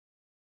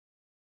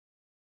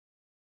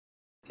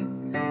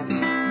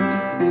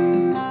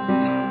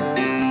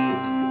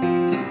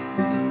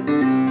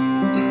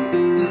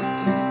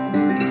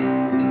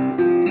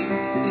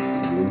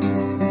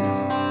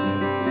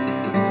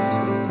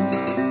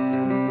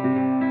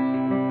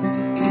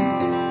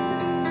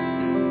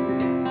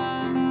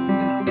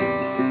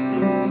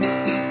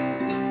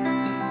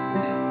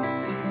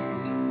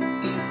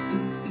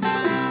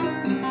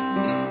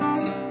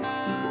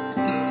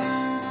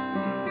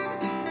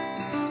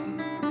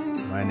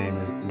My name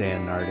is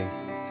Dan Nardi.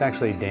 It's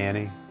actually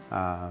Danny.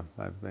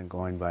 I've been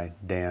going by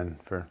Dan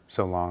for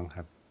so long,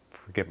 I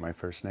forget my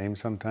first name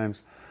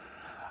sometimes.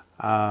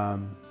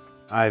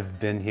 I've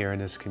been here in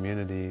this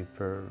community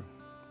for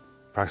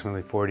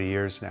approximately 40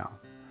 years now.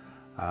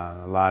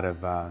 A lot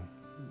of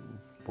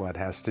what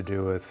has to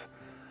do with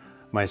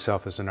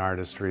myself as an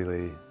artist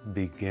really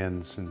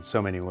begins in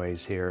so many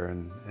ways here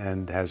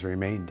and has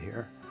remained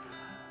here.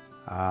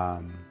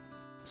 At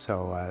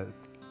the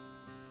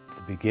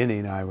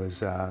beginning I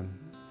was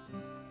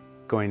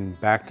going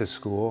back to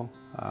school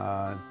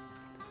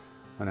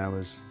when I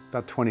was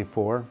about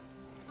 24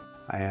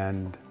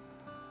 and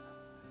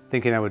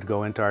thinking I would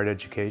go into art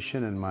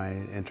education, and my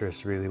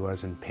interest really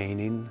was in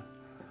painting,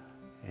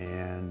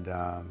 and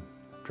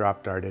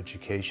dropped art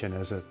education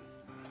as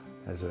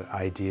an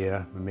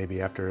idea maybe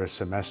after a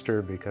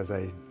semester because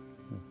I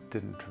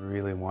didn't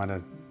really want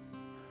to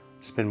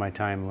spend my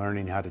time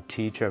learning how to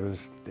teach. I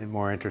was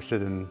more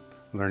interested in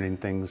learning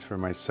things for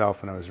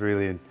myself, and I was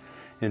really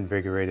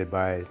invigorated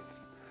by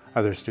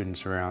other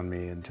students around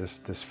me and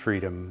just this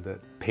freedom that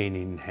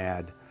painting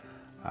had.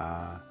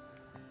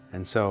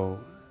 And so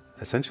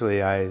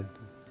essentially I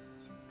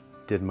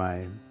did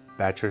my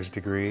bachelor's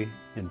degree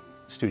in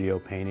studio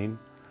painting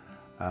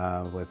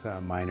with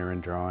a minor in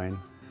drawing,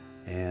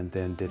 and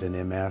then did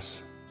an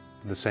MS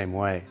the same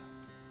way.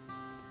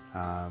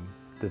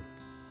 The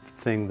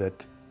thing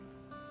that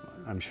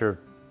I'm sure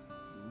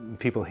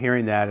people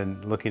hearing that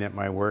and looking at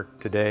my work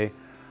today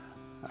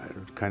are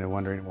kind of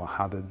wondering, well,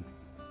 how did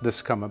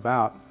this come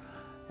about?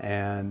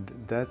 And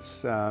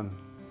that's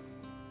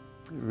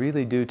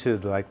really due to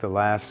the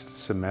last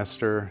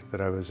semester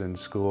that I was in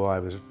school. I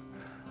was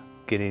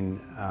getting,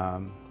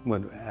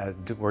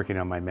 working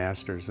on my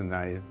master's, and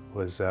I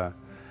was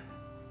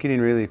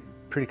getting really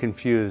pretty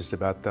confused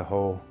about the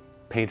whole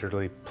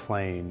painterly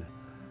plane,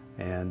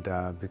 and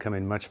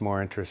becoming much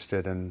more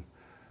interested in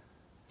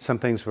some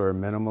things were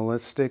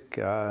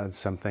minimalistic,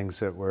 some things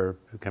that were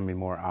becoming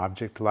more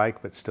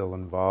object-like but still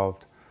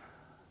involved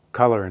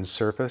color and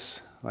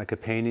surface like a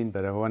painting,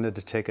 but I wanted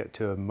to take it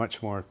to a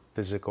much more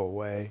physical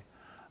way,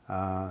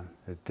 a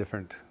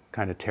different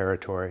kind of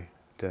territory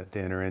to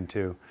enter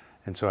into.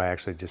 And so I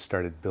actually just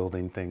started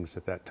building things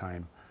at that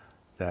time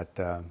that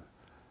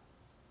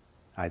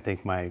I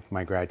think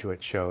my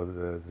graduates show,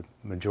 the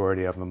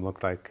majority of them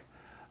looked like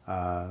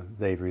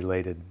they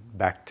related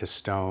back to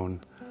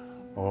stone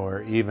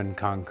or even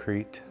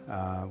concrete,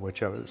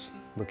 which I was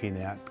looking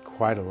at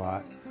quite a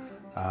lot,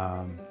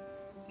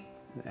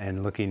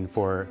 and looking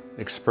for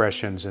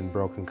expressions in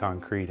broken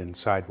concrete and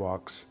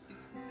sidewalks,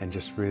 and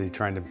just really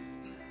trying to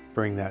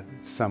bring that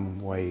some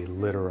way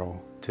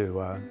literal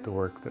to the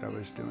work that I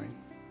was doing.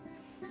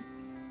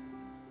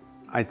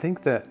 I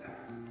think that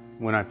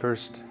when I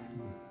first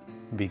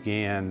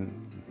began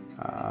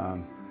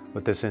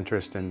with this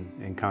interest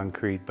in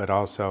concrete, but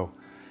also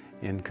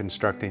in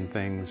constructing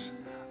things,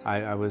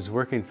 I was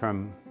working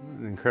from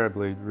an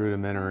incredibly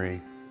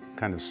rudimentary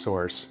kind of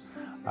source.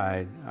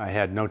 I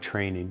had no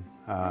training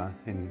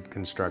in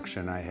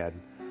construction. I had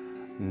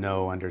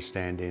no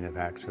understanding of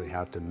actually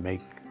how to make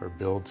or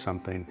build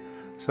something.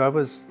 So I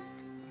was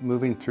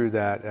moving through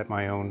that at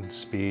my own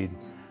speed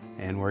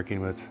and working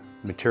with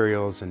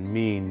materials and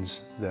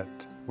means that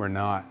were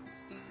not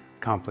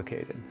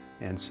complicated.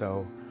 And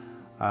so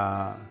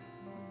I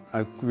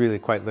really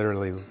quite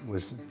literally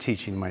was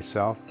teaching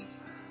myself,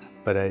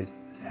 but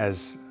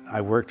as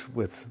I worked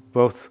with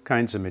both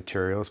kinds of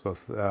materials,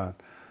 both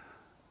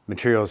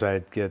materials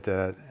I'd get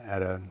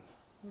at a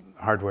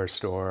hardware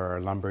store or a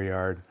lumber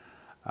yard.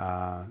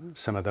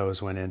 Some of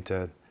those went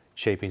into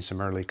shaping some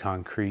early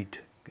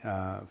concrete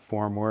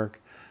form work,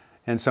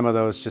 and some of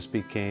those just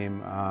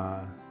became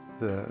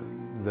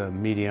the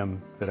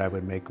medium that I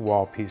would make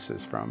wall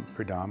pieces from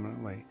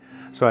predominantly.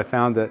 So I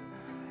found that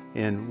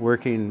in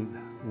working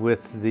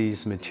with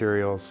these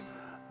materials,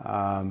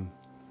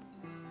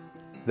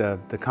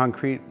 the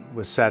concrete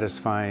was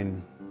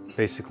satisfying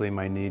basically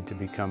my need to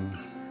become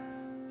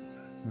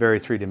very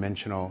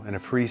three-dimensional in a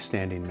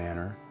freestanding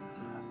manner,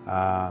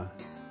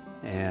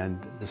 and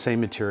the same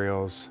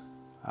materials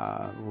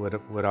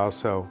would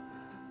also,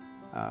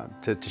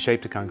 to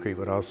shape the concrete,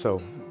 would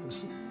also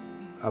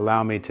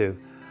allow me to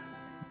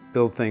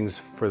build things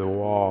for the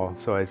wall.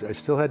 So I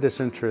still had this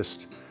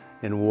interest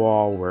in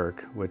wall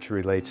work, which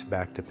relates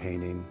back to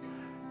painting,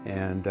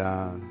 and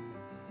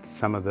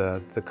some of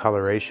the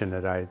coloration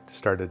that I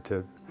started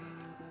to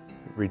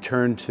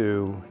return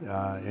to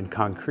in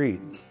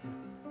concrete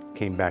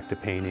came back to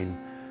painting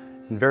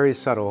in very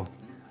subtle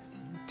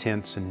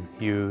tints and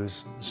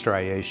hues,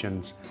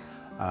 striations,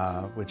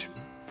 which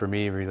for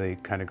me really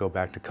kind of go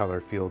back to color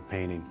field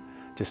painting,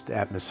 just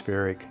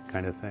atmospheric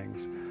kind of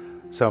things.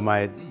 So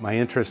my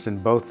interest in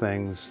both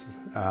things,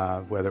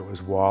 whether it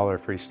was wall or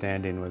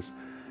freestanding, was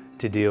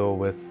to deal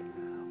with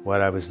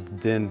what I was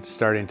then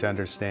starting to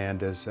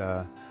understand as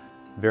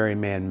very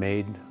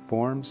man-made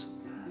forms,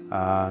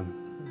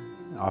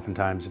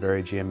 oftentimes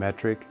very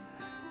geometric,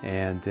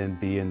 and then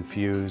be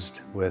infused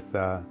with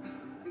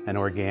an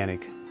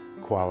organic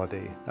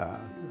quality,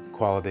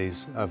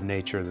 qualities of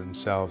nature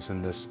themselves,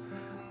 and this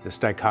this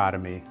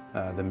dichotomy,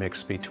 the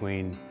mix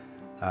between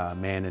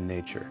man and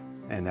nature,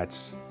 and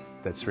that's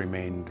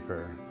remained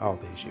for all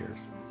these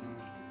years.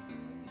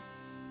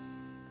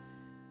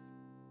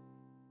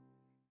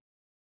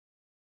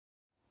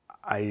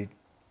 I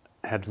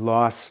had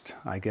lost,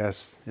 I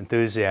guess,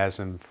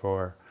 enthusiasm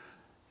for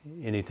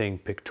anything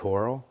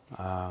pictorial,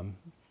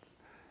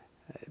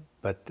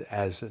 but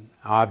as an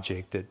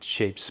object, it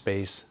shapes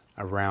space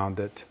around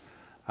it,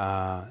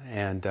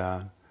 and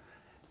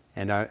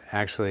I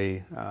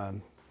actually,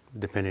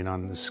 depending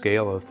on the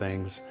scale of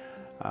things,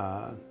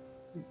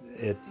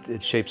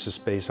 it shapes the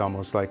space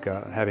almost like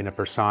having a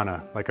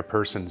persona, like a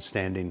person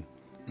standing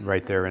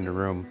right there in the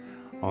room.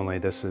 Only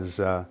this is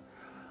a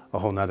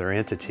whole nother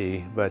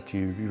entity. But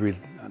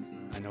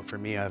I know for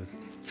me, I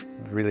was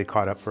really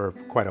caught up for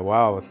quite a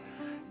while with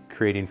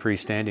creating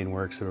freestanding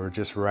works that were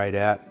just right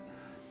at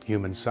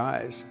human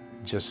size,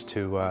 just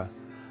to,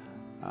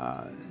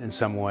 in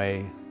some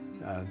way,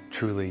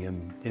 truly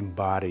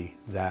embody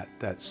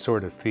that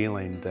sort of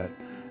feeling that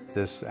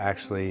this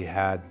actually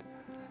had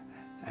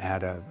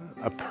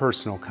a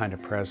personal kind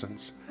of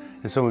presence.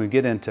 And so when we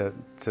get into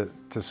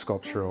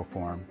sculptural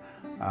form,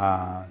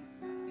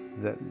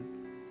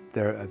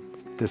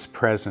 this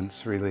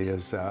presence really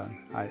is,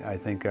 I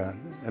think,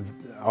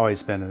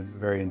 always been a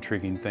very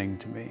intriguing thing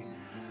to me.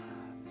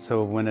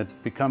 So when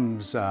it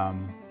becomes,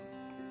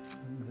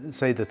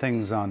 say, the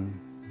things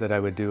that I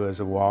would do as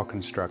a wall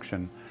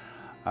construction,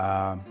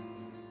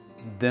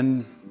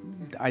 then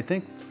I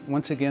think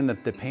once again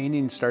that the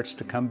painting starts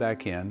to come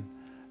back in,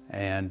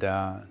 and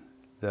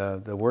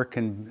the work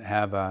can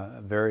have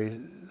a very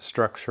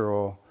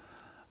structural,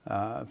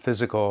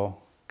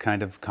 physical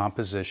kind of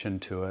composition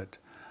to it,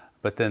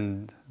 but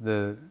then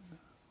the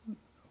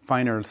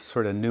finer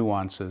sort of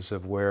nuances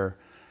of where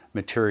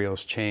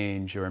materials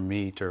change or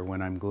meet, or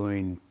when I'm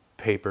gluing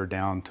paper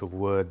down to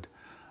wood,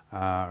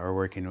 or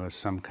working with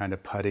some kind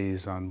of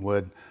putties on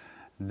wood,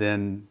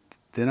 then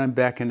I'm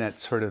back in that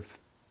sort of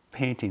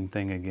painting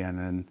thing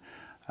again,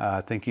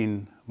 and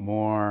thinking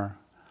more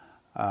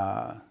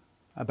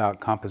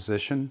about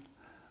composition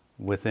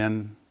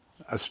within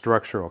a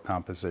structural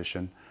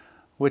composition,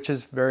 which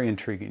is very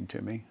intriguing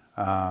to me.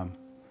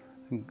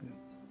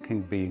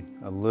 Can be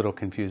a little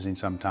confusing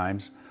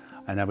sometimes,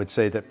 and I would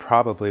say that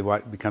probably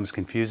what becomes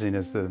confusing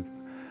is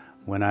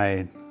when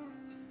I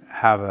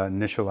have an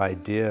initial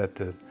idea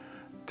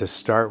to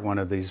start one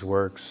of these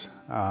works.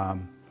 I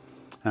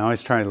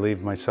always try to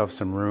leave myself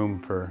some room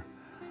for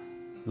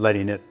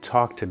letting it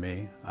talk to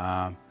me.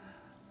 A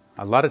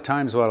lot of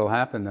times what will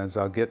happen is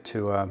I'll get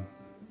to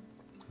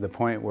the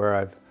point where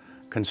I've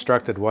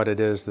constructed what it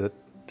is that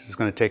is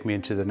going to take me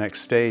into the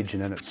next stage,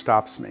 and then it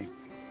stops me.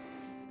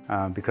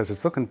 Because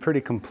it's looking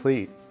pretty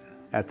complete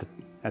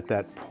at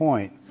that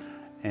point,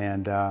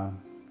 and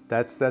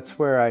that's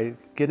where I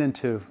get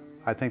into,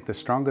 I think, the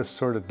strongest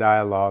sort of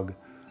dialogue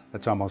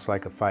that's almost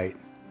like a fight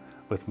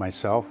with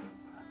myself,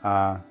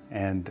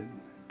 and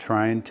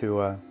trying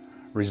to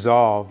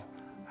resolve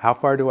how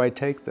far do I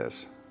take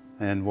this,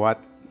 and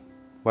what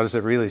is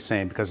it really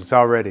saying, because it's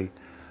already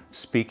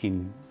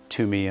speaking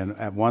to me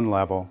at one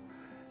level,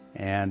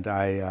 and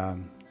I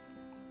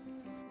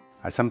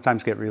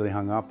sometimes get really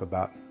hung up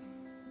about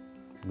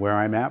where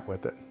I'm at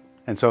with it.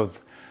 And so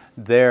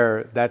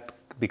that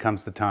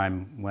becomes the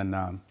time when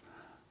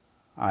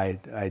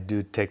I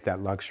do take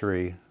that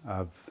luxury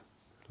of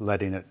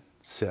letting it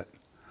sit,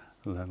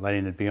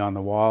 letting it be on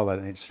the wall,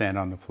 letting it stand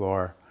on the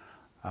floor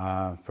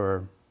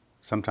for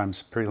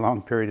sometimes a pretty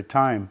long period of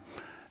time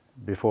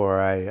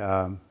before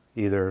I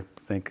either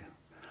think,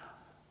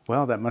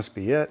 well, that must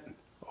be it,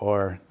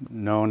 or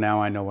no,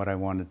 now I know what I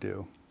want to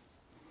do.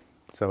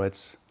 So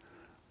it's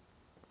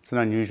an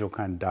unusual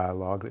kind of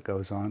dialogue that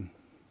goes on.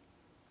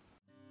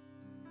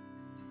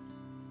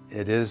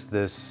 It is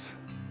this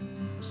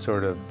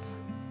sort of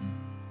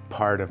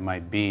part of my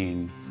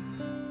being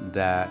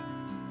that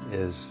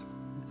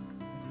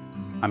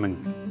I'm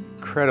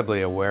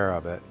incredibly aware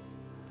of it,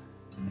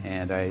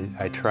 and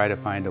I try to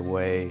find a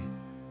way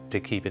to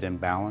keep it in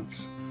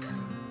balance.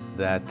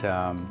 That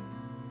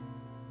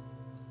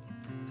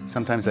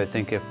sometimes I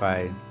think if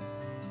I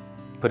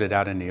put it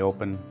out in the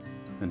open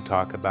and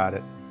talk about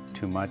it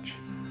too much,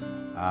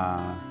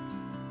 I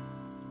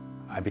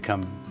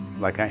become,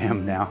 like I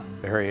am now,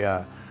 very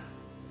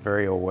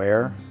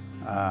aware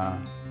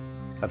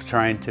of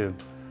trying to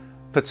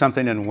put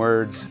something in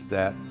words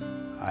that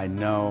I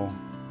know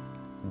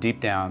deep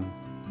down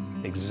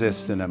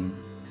exists in a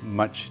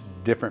much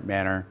different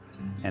manner,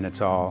 and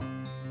it's all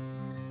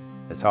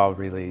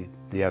really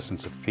the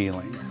essence of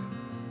feeling.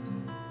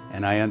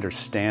 And I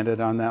understand it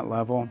on that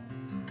level.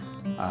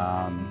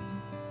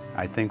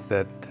 I think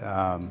that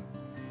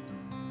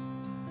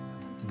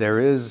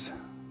there is,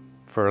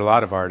 for a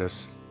lot of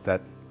artists,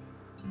 that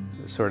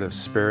sort of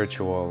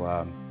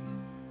spiritual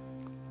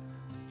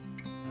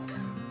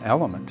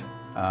element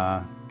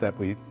that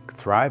we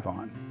thrive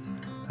on,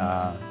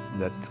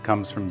 that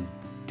comes from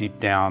deep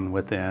down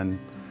within,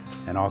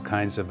 and all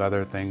kinds of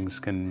other things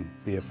can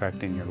be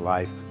affecting your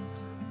life,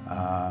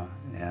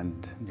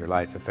 and your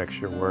life affects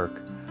your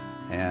work.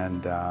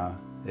 And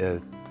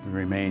it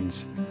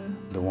remains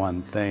the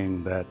one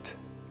thing that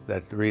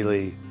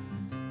really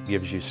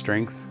gives you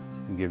strength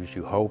and gives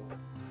you hope,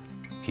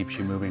 keeps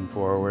you moving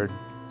forward,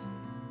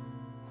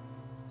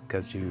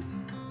 because you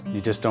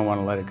just don't want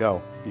to let it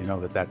go. You know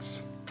that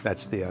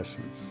that's the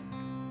essence.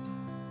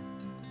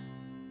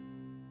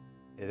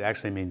 It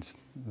actually means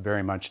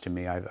very much to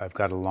me. I've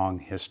got a long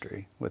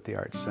history with the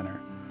Arts Center.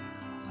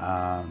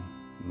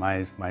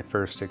 My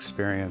first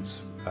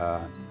experience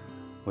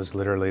was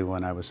literally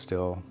when I was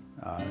still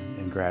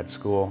in grad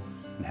school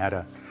and had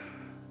a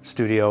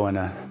studio in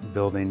a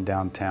building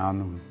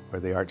downtown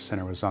where the Arts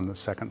Center was on the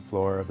second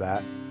floor of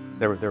that.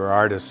 There were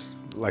artists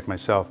like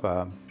myself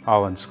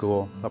all in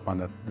school up on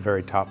the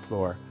very top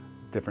floor,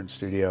 different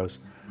studios.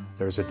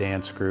 There was a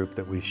dance group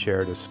that we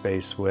shared a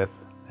space with.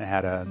 It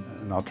had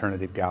an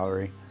alternative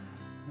gallery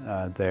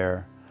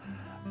there.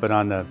 But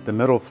on the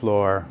middle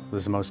floor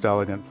was the most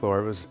elegant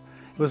floor. It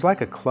was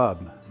like a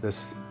club.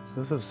 This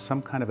was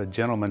some kind of a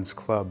gentleman's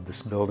club,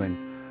 this building.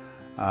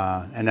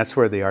 And that's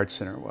where the Arts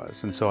Center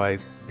was. And so I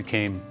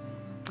became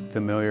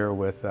familiar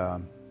with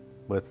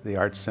the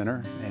Arts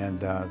Center and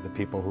the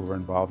people who were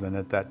involved in it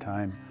at that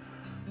time.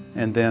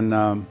 And then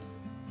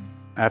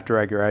after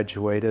I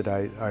graduated,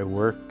 I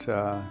worked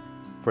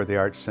for the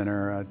Arts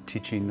Center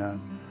teaching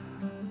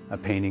a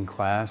painting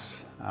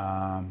class,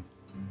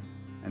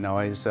 and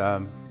always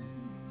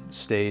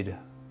stayed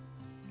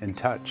in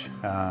touch.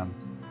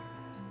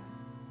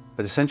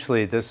 But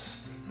essentially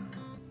it's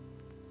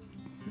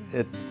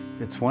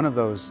one of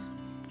those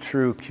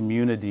true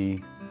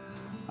community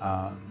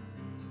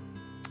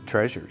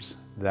treasures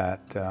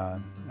that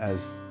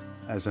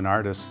as an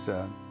artist,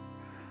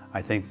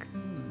 I think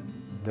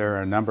there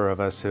are a number of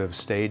us who have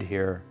stayed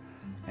here,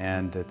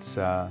 and it's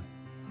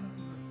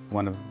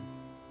one of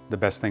the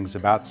best things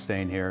about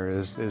staying here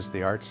is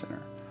the Arts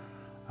Center.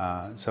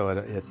 So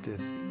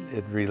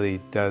it really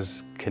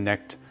does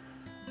connect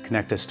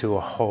us to a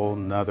whole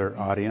nother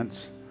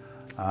audience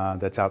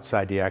that's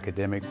outside the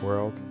academic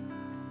world,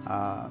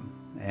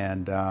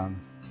 and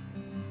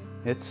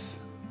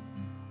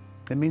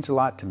it means a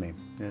lot to me.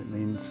 It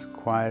means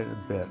quite a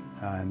bit,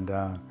 and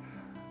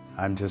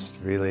I'm just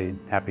really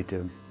happy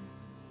to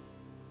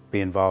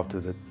be involved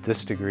to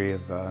this degree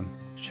of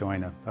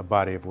showing a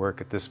body of work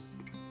at this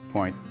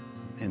point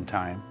in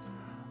time.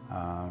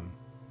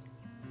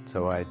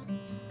 So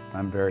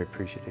I'm very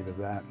appreciative of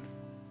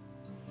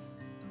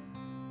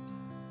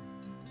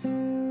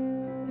that.